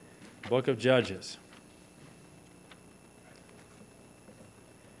book of Judges.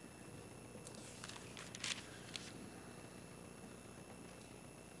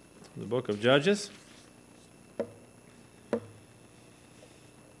 The book of Judges.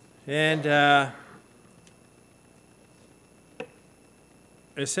 And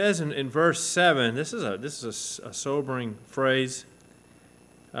it says in verse 7, this is a sobering phrase.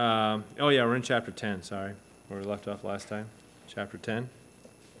 We're in chapter 10, sorry, where we left off last time, chapter 10.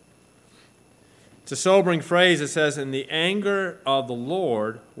 It's a sobering phrase. It says, "And the anger of the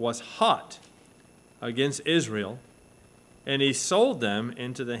Lord was hot against Israel, and he sold them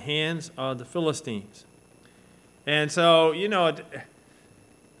into the hands of the Philistines." And so, I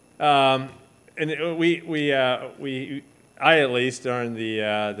at least during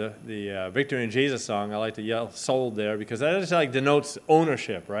the Victory in Jesus song, I like to yell "sold" there because that just like denotes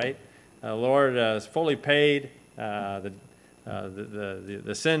ownership, right? The Lord has fully paid the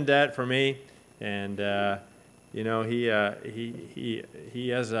sin debt for me, and He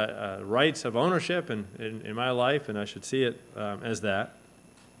has rights of ownership in my life, and I should see it as that.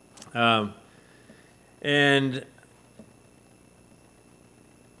 But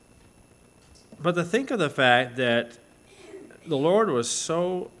to think of the fact that the Lord was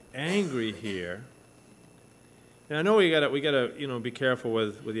so angry here, and I know we gotta be careful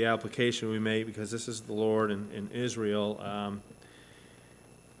with the application we make because this is the Lord in Israel.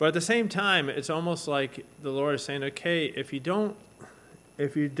 But at the same time, it's almost like the Lord is saying, okay, if you don't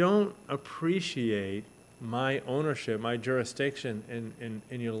appreciate my ownership, my jurisdiction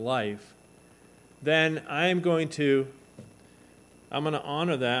in your life, then I'm going to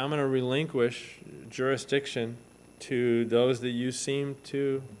honor that. I'm going to relinquish jurisdiction to those that you seem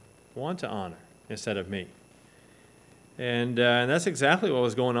to want to honor instead of me. And that's exactly what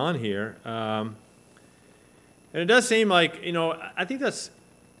was going on here. And it does seem like, I think that's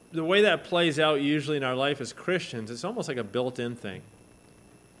the way that plays out usually in our life as Christians. It's almost like a built-in thing.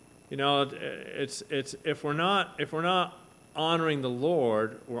 It's if we're not honoring the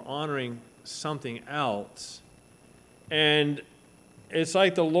Lord, we're honoring something else. And it's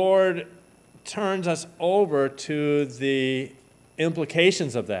like the Lord turns us over to the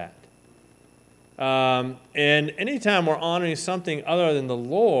implications of that. And anytime we're honoring something other than the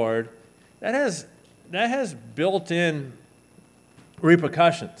Lord, that has built-in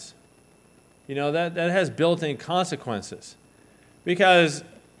repercussions. That has built-in consequences. Because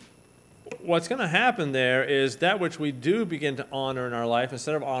what's going to happen there is that which we do begin to honor in our life,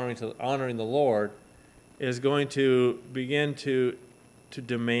 instead of honoring the Lord, is going to begin to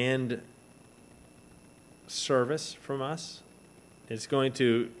demand service from us. It's going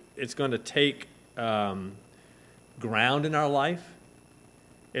to take ground in our life.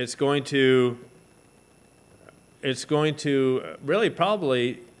 It's going to really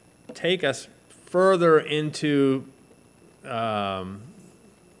probably take us further into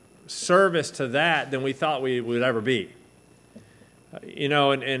service to that than we thought we would ever be.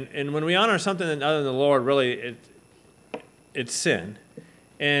 And when we honor something other than the Lord, really it's sin.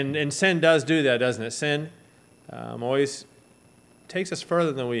 And sin does do that, doesn't it? Sin always takes us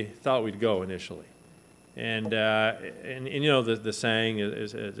further than we thought we'd go initially. And the saying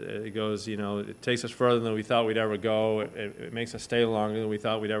is it goes, it takes us further than we thought we'd ever go. It makes us stay longer than we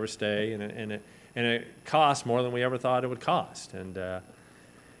thought we'd ever stay, and it costs more than we ever thought it would cost. And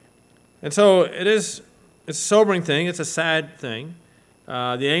so it's a sobering thing. It's a sad thing.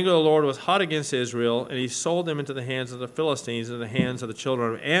 The anger of the Lord was hot against Israel, and he sold them into the hands of the Philistines, into the hands of the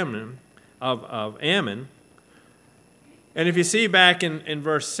children of Ammon. And if you see back in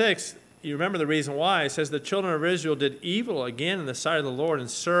verse 6, you remember the reason why. It says, "The children of Israel did evil again in the sight of the Lord and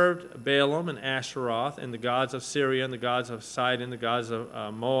served Balaam and Asheroth and the gods of Syria and the gods of Sidon, the gods of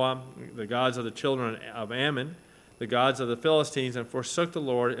Moab, the gods of the children of Ammon, the gods of the Philistines, and forsook the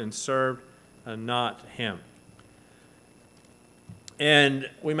Lord and served not him." And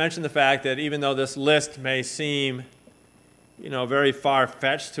we mentioned the fact that even though this list may seem, very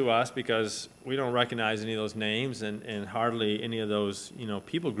far-fetched to us because we don't recognize any of those names and hardly any of those,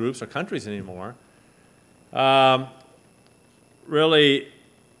 people groups or countries anymore, really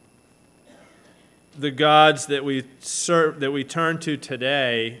the gods that we serve, that we turn to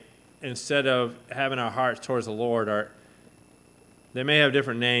today, instead of having our hearts towards the Lord, they may have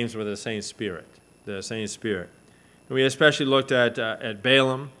different names with the same spirit. And we especially looked at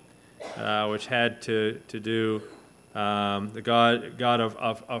Balaam, which had to do the god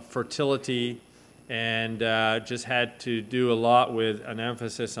of fertility, and just had to do a lot with an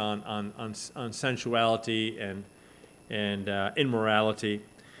emphasis on sensuality and immorality,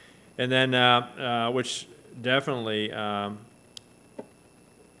 and then which definitely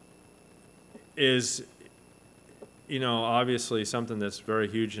is, obviously something that's very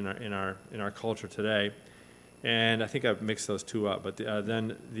huge in our culture today. And I think I've mixed those two up. But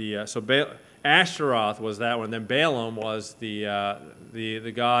Ashtaroth was that one. Then Balaam was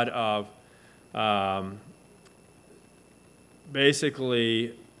the god of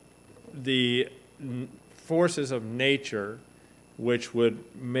basically the forces of nature, which would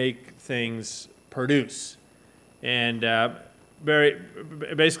make things produce, and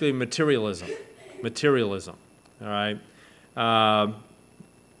basically materialism. All right,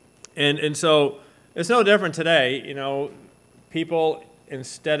 and so it's no different today. People,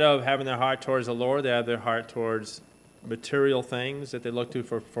 instead of having their heart towards the Lord, they have their heart towards material things that they look to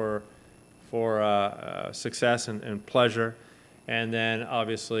for success and pleasure, and then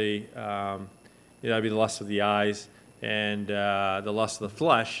obviously that'd be the lust of the eyes and the lust of the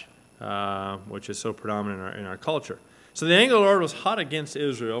flesh, which is so predominant in our culture. So the anger of the Lord was hot against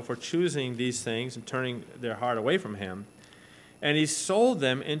Israel for choosing these things and turning their heart away from him. And he sold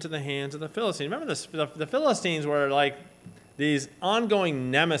them into the hands of the Philistines. Remember, the Philistines were like these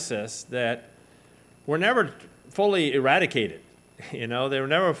ongoing nemesis that were never fully eradicated. They were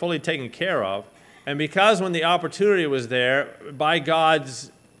never fully taken care of. And because when the opportunity was there, by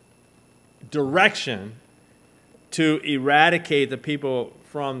God's direction to eradicate the people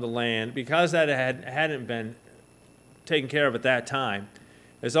from the land, because that hadn't been taken care of at that time,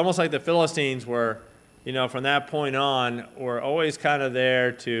 it's almost like the Philistines were, from that point on, were always kind of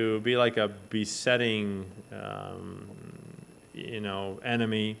there to be like a besetting,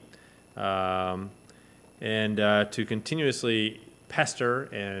 enemy, and to continuously pester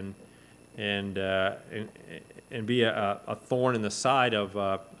and be a thorn in the side of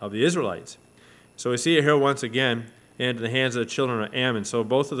the Israelites. So we see it here once again, into the hands of the children of Ammon. So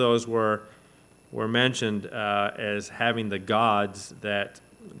both of those were mentioned as having the gods that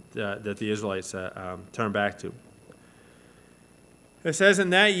the Israelites turned back to. It says, in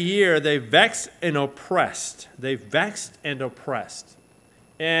that year they vexed and oppressed. They vexed and oppressed.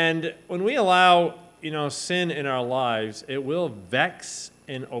 And when we allow sin in our lives, it will vex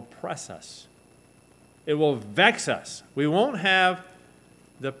and oppress us. It will vex us. We won't have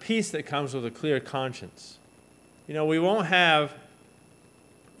the peace that comes with a clear conscience. We won't have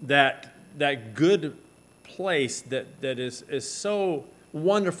that good place that is so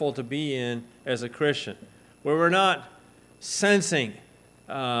wonderful to be in as a Christian, where we're not sensing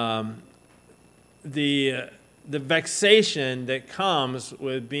the vexation that comes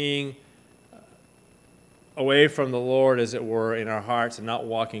with being away from the Lord, as it were, in our hearts and not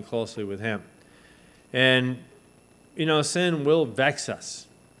walking closely with him. And, sin will vex us.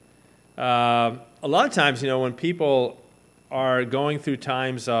 A lot of times, when people are going through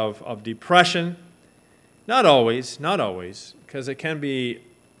times of depression, not always, because it can be,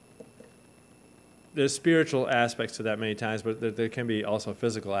 there's spiritual aspects to that many times, but there can be also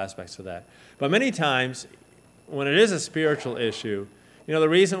physical aspects to that. But many times, when it is a spiritual issue, the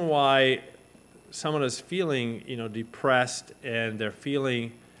reason why someone is feeling, depressed, and they're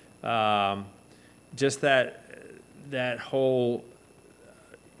feeling just that whole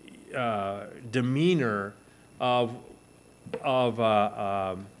demeanor of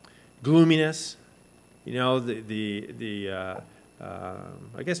gloominess, I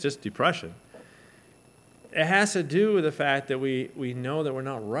guess just depression. It has to do with the fact that we know that we're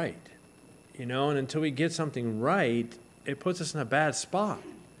not right, and until we get something right, it puts us in a bad spot.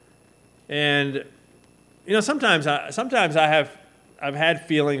 And sometimes I've had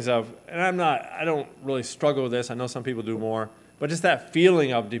feelings of, and I don't really struggle with this. I know some people do more, but just that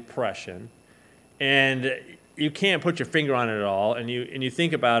feeling of depression, and you can't put your finger on it at all, and you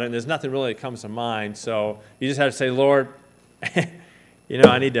think about it, and there's nothing really that comes to mind. So you just have to say, Lord,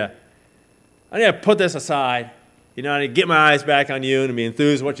 I need to put this aside. I need to get my eyes back on you and be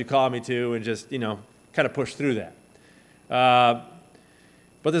enthused with what you call me to, and just kind of push through that.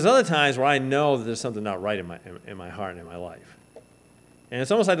 But there's other times where I know that there's something not right in my heart and in my life. And it's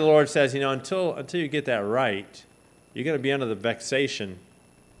almost like the Lord says, until you get that right, you're going to be under the vexation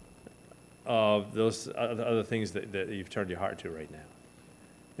of those other things that you've turned your heart to right now.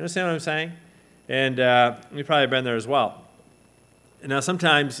 You understand what I'm saying? And you've probably been there as well. And now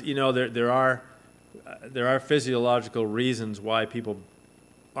sometimes, there are physiological reasons why people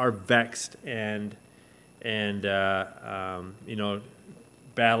are vexed and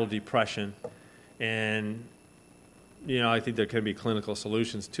battle depression, and I think there can be clinical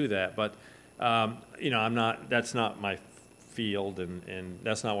solutions to that, but that's not my field, and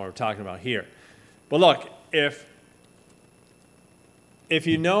that's not what we're talking about here. But look, if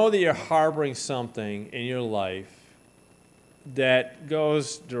you know that you're harboring something in your life that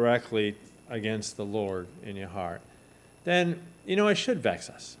goes directly against the Lord in your heart, then, it should vex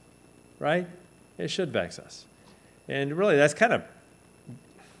us, right? It should vex us. And really,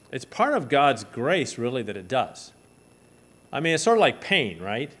 it's part of God's grace, really, that it does. I mean, it's sort of like pain,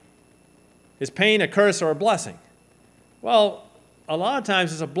 right? Is pain a curse or a blessing? Well, a lot of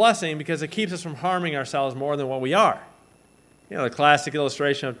times it's a blessing because it keeps us from harming ourselves more than what we are. The classic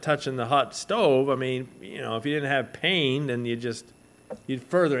illustration of touching the hot stove, I mean, if you didn't have pain, then you'd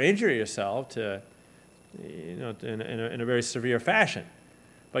further injure yourself to, in a very severe fashion.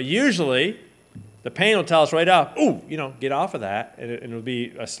 But usually, the pain will tell us right off, get off of that, and it'll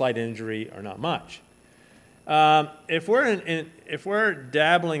be a slight injury or not much. If we're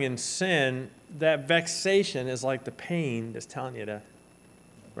dabbling in sin, that vexation is like the pain that's telling you to,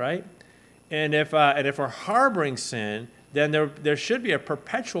 right? And if we're harboring sin, then there should be a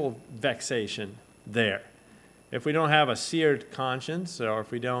perpetual vexation there. If we don't have a seared conscience, or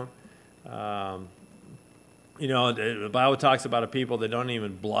if we don't, the Bible talks about a people that don't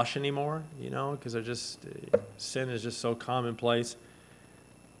even blush anymore, because sin is just so commonplace.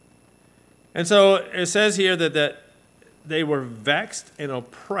 And so it says here that they were vexed and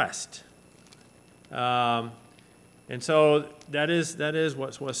oppressed. And so that is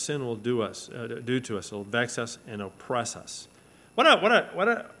what sin will do to us. It'll vex us and oppress us. What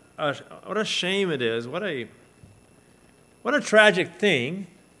a shame it is. What a tragic thing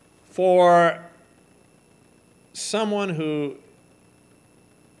for someone who,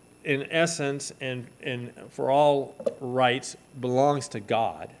 in essence and for all rights, belongs to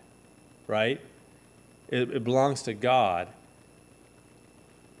God. Right? It belongs to God.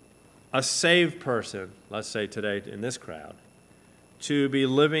 A saved person, let's say today in this crowd, to be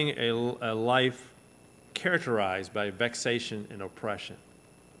living a life characterized by vexation and oppression.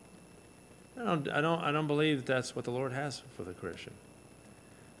 I don't believe that's what the Lord has for the Christian.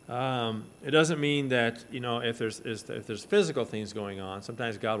 It doesn't mean that if there's physical things going on,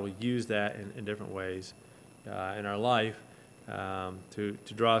 sometimes God will use that in different ways in our life to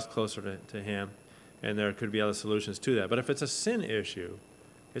draw us closer to Him, and there could be other solutions to that. But if it's a sin issue,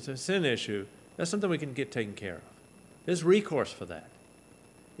 that's something we can get taken care of. There's recourse for that.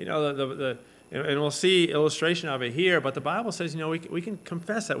 And we'll see illustration of it here, but the Bible says, we can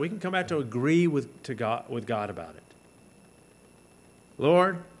confess that. We can come back to agree with God about it.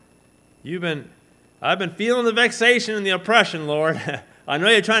 Lord, I've been feeling the vexation and the oppression, Lord. I know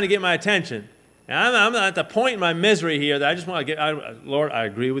you're trying to get my attention. And I'm at the point in my misery here that I just want to Lord, I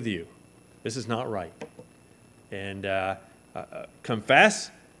agree with you. This is not right. And confess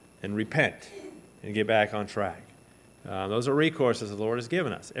and repent and get back on track. Those are recourses the Lord has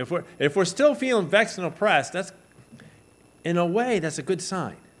given us. If we're still feeling vexed and oppressed, in a way, that's a good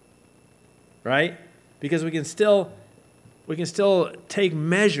sign, right? Because we can still take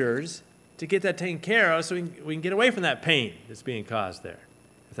measures to get that taken care of, so we can get away from that pain that's being caused there,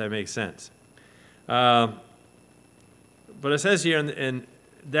 if that makes sense. But it says here, in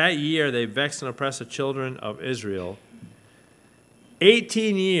that year they vexed and oppressed the children of Israel.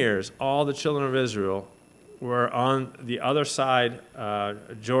 18 years, all the children of Israel were on the other side,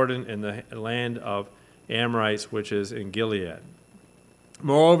 Jordan, in the land of Amorites, which is in Gilead.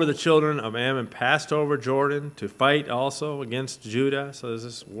 Moreover, the children of Ammon passed over Jordan to fight also against Judah. So there's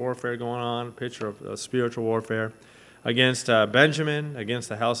this warfare going on, a picture of spiritual warfare, against Benjamin, against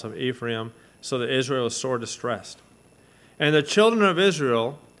the house of Ephraim, so that Israel was sore distressed. And the children of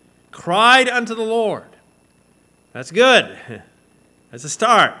Israel cried unto the Lord. That's good. That's a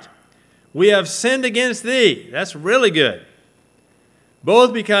start. We have sinned against thee. That's really good.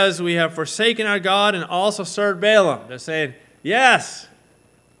 Both because we have forsaken our God and also served Balaam. They're saying, yes,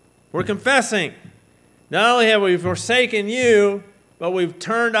 we're confessing. Not only have we forsaken you, but we've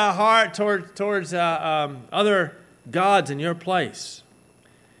turned our heart towards other gods in your place.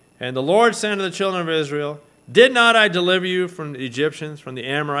 And the Lord said to the children of Israel, did not I deliver you from the Egyptians, from the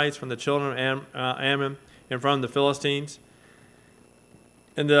Amorites, from the children of Ammon, and from the Philistines,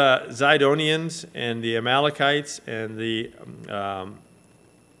 and the Zidonians, and the Amalekites, and the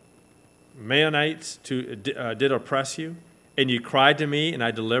Maonites did oppress you? And you cried to me, and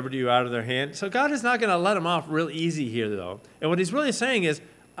I delivered you out of their hand. So God is not going to let them off real easy here, though. And what he's really saying is,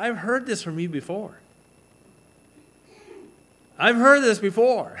 I've heard this from you before. I've heard this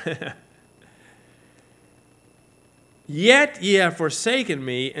before. Yet ye have forsaken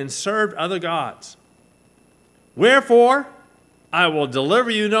me and served other gods. Wherefore, I will deliver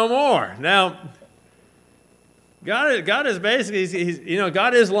you no more. Now, God is basically,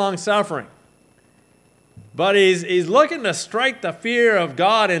 God is long-suffering. But he's looking to strike the fear of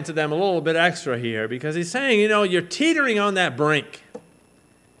God into them a little bit extra here, because he's saying, you're teetering on that brink.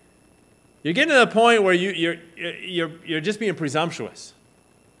 You're getting to the point where you're just being presumptuous.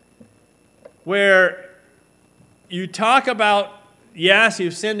 Where you talk about, yes,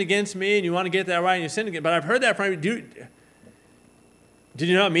 you've sinned against me and you want to get that right and you sinned against, but I've heard that from you. Did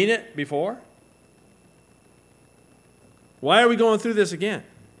you not mean it before? Why are we going through this again?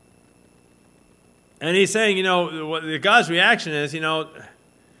 And he's saying, God's reaction is,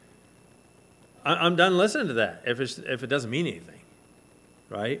 I'm done listening to that if it doesn't mean anything,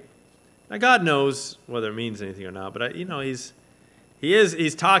 right? Now God knows whether it means anything or not, but he's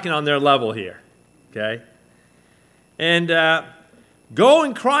talking on their level here, okay? And go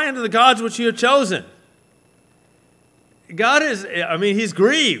and cry unto the gods which you have chosen. God he's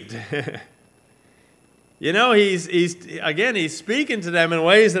grieved. He's speaking to them in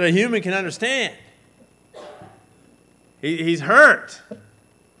ways that a human can understand. He's hurt.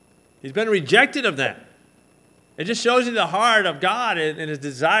 He's been rejected of them. It just shows you the heart of God and his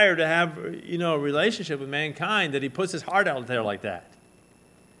desire to have, a relationship with mankind, that he puts his heart out there like that.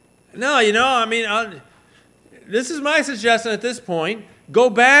 No, this is my suggestion at this point. Go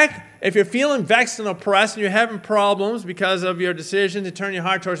back. If you're feeling vexed and oppressed and you're having problems because of your decision to turn your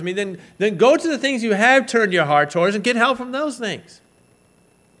heart towards me, then go to the things you have turned your heart towards and get help from those things.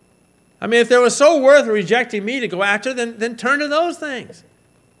 If they were so worth rejecting me to go after, then turn to those things.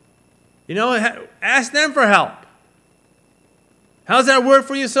 Ask them for help. How's that worked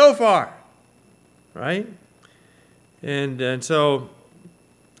for you so far? Right? And so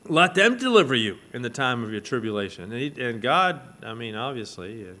let them deliver you in the time of your tribulation. And God,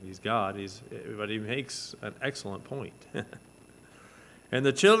 obviously, he's God, but he makes an excellent point. And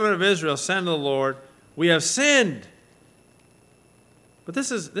the children of Israel said to the Lord, we have sinned. But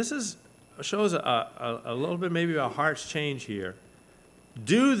this shows a little bit maybe a heart's change here.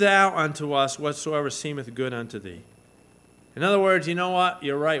 Do thou unto us whatsoever seemeth good unto thee. In other words, you know what?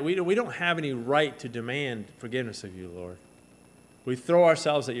 You're right. We don't have any right to demand forgiveness of you, Lord. We throw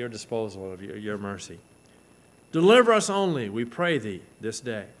ourselves at your disposal of your mercy. Deliver us only, we pray thee, this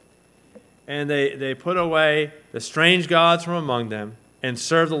day. And they put away the strange gods from among them and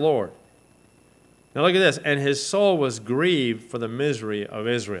served the Lord. Now look at this. And his soul was grieved for the misery of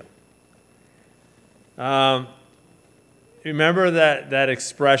Israel. Remember that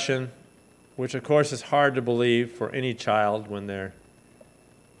expression, which of course is hard to believe for any child when their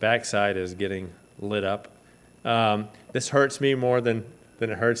backside is getting lit up. This hurts me more than it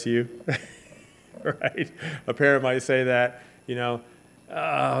hurts you, right? A parent might say that,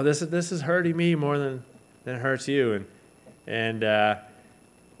 this is hurting me more than it hurts you, and that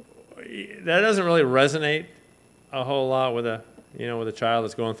doesn't really resonate a whole lot with a child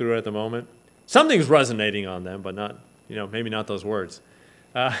that's going through it at the moment. Something's resonating on them, but not, maybe not those words.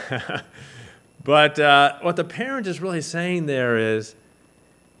 But what the parent is really saying there is,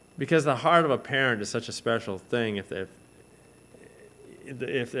 because the heart of a parent is such a special thing,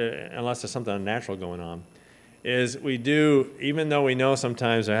 unless there's something unnatural going on, is we do, even though we know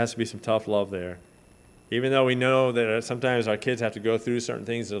sometimes there has to be some tough love there, even though we know that sometimes our kids have to go through certain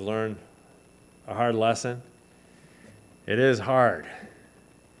things to learn a hard lesson, it is hard.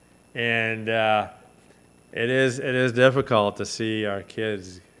 And it is difficult to see our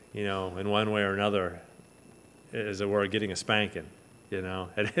kids, in one way or another, as it were, getting a spanking.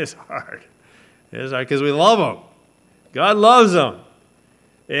 It is hard. It is hard because we love them. God loves them.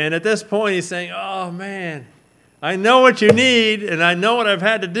 And at this point, he's saying, oh, man, I know what you need, and I know what I've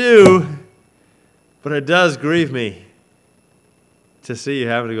had to do, but it does grieve me to see you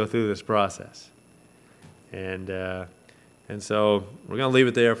having to go through this process. And so we're going to leave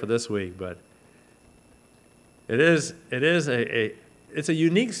it there for this week, but it's a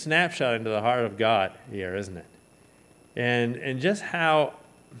unique snapshot into the heart of God here, isn't it? And just how,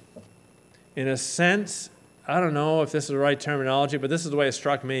 in a sense, I don't know if this is the right terminology, but this is the way it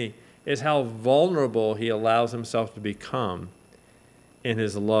struck me, is how vulnerable he allows himself to become in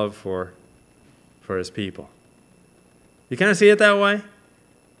his love for his people. You kind of see it that way?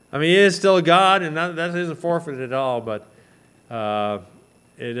 He is still God, and that isn't forfeited at all, but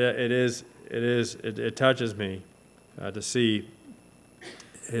it touches me to see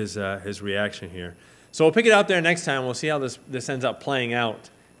his reaction here. So we'll pick it up there next time. We'll see how this ends up playing out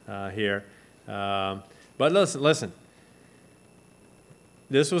here. But listen.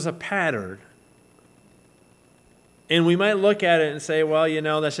 This was a pattern. And we might look at it and say,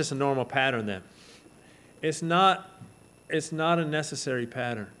 well, that's just a normal pattern then. It's not a necessary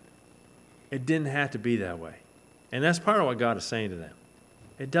pattern. It didn't have to be that way. And that's part of what God is saying to them.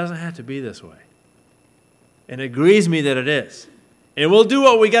 It doesn't have to be this way. And it grieves me that it is. And we'll do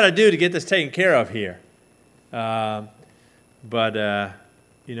what we got to do to get this taken care of here. But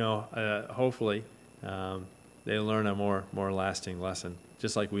hopefully they learn a more lasting lesson,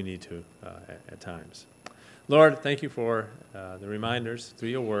 just like we need to at times. Lord, thank you for the reminders through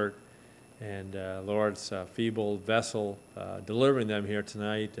your word, and Lord's feeble vessel delivering them here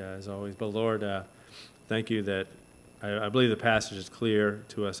tonight, as always. But Lord, thank you that I believe the passage is clear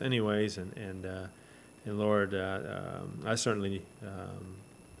to us anyways, and Lord, I certainly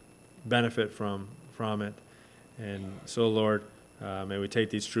benefit from it. And so, Lord, may we take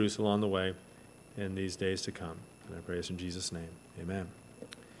these truths along the way in these days to come. And I pray this in Jesus' name. Amen.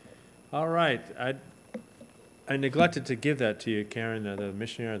 All right. I neglected to give that to you, Karen, the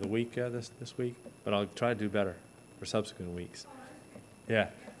missionary of the week this week, but I'll try to do better for subsequent weeks. Yeah,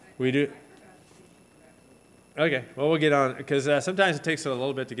 we do. Okay, well, we'll get on, because sometimes it takes a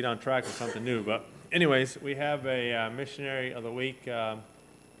little bit to get on track with something new. But anyways, we have a missionary of the week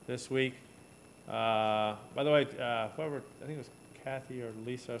this week. By the way, whoever, I think it was Kathy or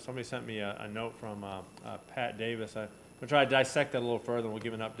Lisa, somebody sent me a note from Pat Davis. I'm going to try to dissect that a little further, and we'll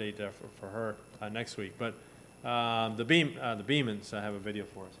give an update for her next week. But the Beamans have a video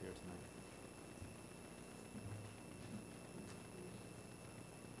for us here tonight.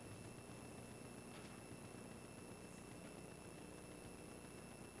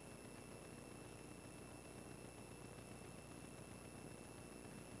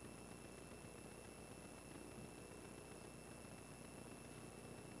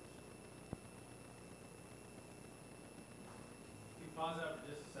 Pause that for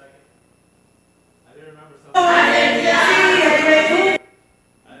just a second. I do remember something.